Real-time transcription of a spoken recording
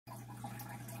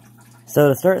So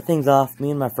to start things off, me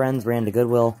and my friends ran to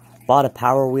Goodwill, bought a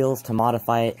Power Wheels to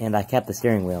modify it, and I kept the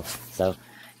steering wheel. So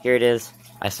here it is.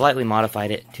 I slightly modified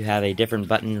it to have a different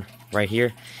button right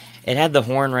here. It had the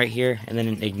horn right here, and then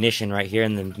an ignition right here,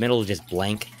 and the middle is just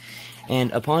blank.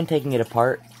 And upon taking it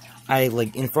apart, I,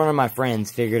 in front of my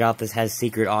friends, figured out this has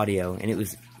secret audio, and it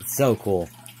was so cool.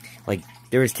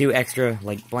 There was 2 extra,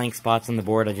 blank spots on the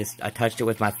board. I touched it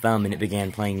with my thumb, and it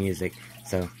began playing music.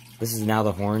 So this is now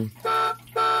the horn.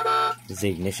 This is the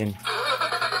ignition.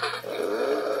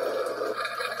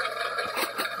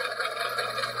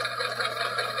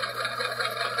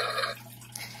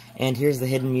 And here's the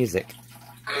hidden music.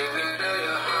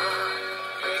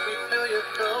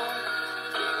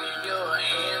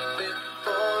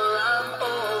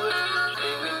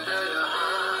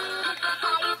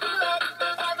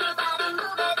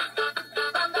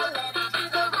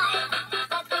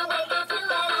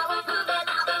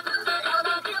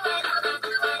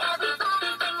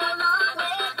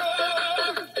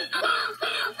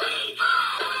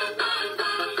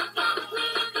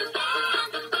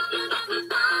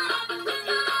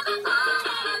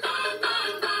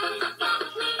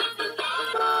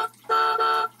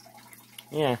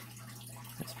 Yeah,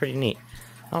 that's pretty neat.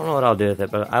 I don't know what I'll do with it,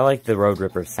 but I like the Road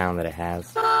Ripper sound that it has.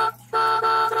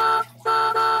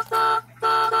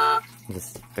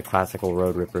 Just the classical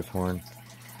Road Ripper's horn.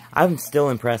 I'm still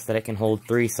impressed that it can hold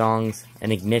 3 songs,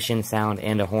 an ignition sound,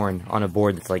 and a horn on a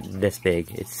board that's this big.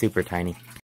 It's super tiny.